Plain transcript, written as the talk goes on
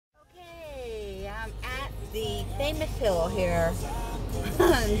the famous hill here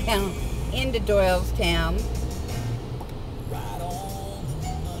down into Doylestown.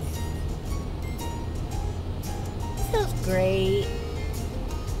 This feels great.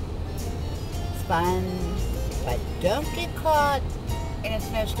 It's fun, but don't get caught in a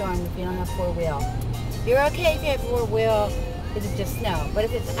snowstorm if you don't have four-wheel. You're okay if you have four-wheel if it's just snow, but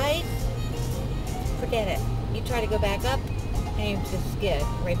if it's ice, forget it. You try to go back up and you just skid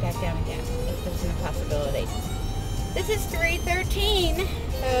right back down again. It's just an impossibility. This is 313,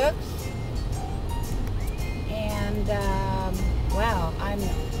 folks, and wow, I'm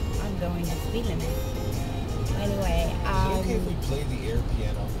going to speed limit. Anyway, okay if we play the air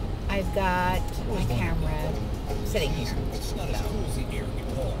piano? I've got my camera sitting here. It's not as cool as the air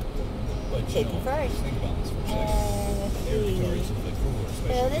guitar. But Safety first. Think about this for a second. Let's Air guitar see. is a bit cooler,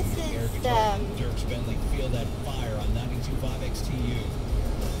 especially So this the air is guitar. Dirk Bentley, Feel That Fire on 92.5 XTU.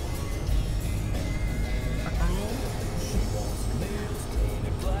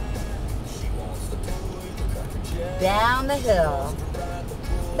 Down the hill.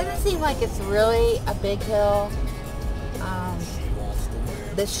 Doesn't seem like it's really a big hill.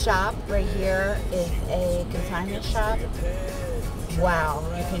 This shop right here is a consignment shop. Wow,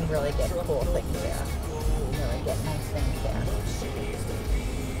 you can really get cool things there. You can really get nice things there.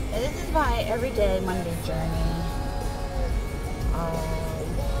 And this is my everyday Monday journey.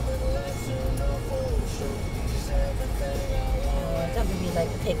 Something you'd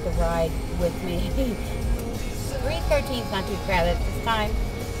like to take the ride with me. 313 is not too crowded at this time,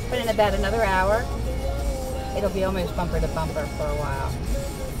 but in about another hour, it'll be almost bumper to bumper for a while.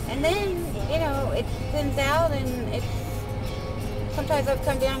 And then, you know, it thins out, and it's, sometimes I've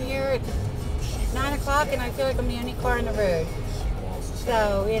come down here at 9 o'clock and I feel like I'm the only car on the road.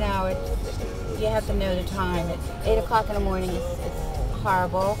 So, you know, you have to know the time. It's 8 o'clock in the morning, it's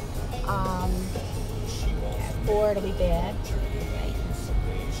horrible. 4, it'll be bad.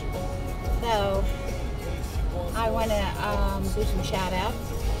 So, I want to do some shout outs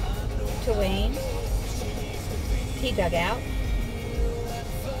to Wayne, T Dugout,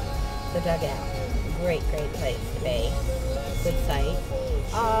 the Dugout. Great place to be. Good site.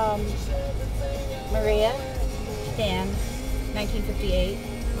 Maria, Stan, 1958.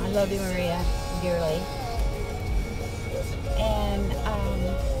 I love you, Maria, dearly. And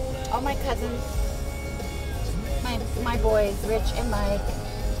all my cousins, my boys, Rich and Mike.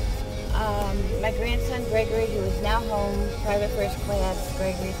 My grandson Gregory, who is now home, private first class.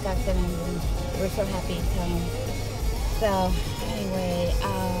 Gregory's got Simmons, and we're so happy he's home. So anyway,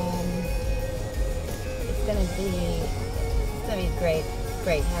 it's gonna be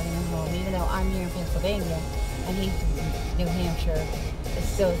great having him home. Even though I'm here in Pennsylvania and he's in New Hampshire, it's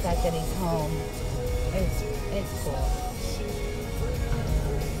still the fact that he's home. It's cool.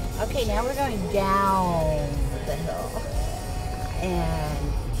 Okay, now we're going down the hill, and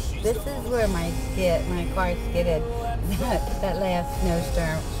this is where my car skidded that last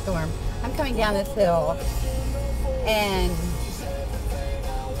snowstorm. I'm coming down this hill, and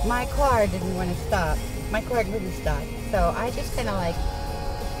my car didn't want to stop. My car wouldn't stop, so I just kind of like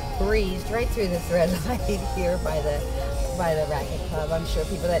breezed right through this red light here by the Racket Club. I'm sure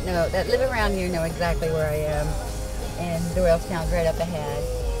people that live around here know exactly where I am, and Doylestown's right up ahead.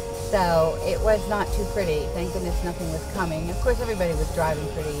 So it was not too pretty. Thank goodness nothing was coming. Of course, everybody was driving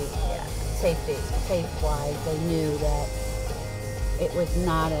pretty safe-wise. They knew that it was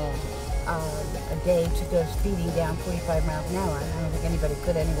not a day to go speeding down 45 miles an hour. I don't think anybody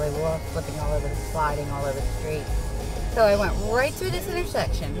could anyway. We're all flipping all over, sliding all over the street. So I went right through this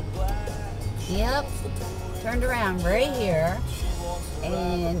intersection. Yep. Turned around right here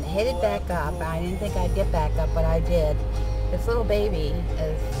and headed back up. I didn't think I'd get back up, but I did. This little baby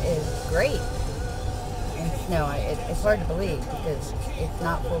is great in snow. It's hard to believe because it's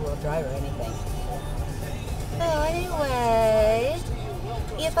not four-wheel drive or anything. So anyway,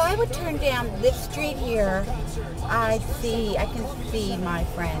 if I would turn down this street here, I can see my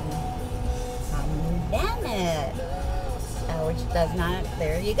friend. Damn it. Which does not,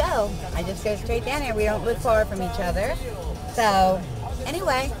 there you go. I just go straight down here. We don't live far from each other. So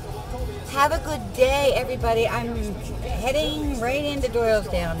anyway, have a good day, everybody. I'm heading right into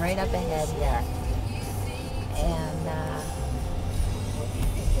Doylestown, right up ahead here. And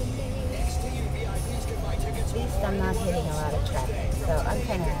at least I'm not hitting a lot of traffic. So I'm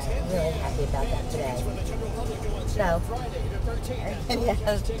kind of really happy about that today. So,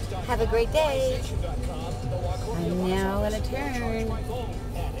 have a great day. I'm now going to turn.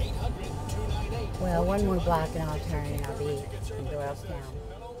 Well, one more block and I'll turn and I'll be in Doylestown.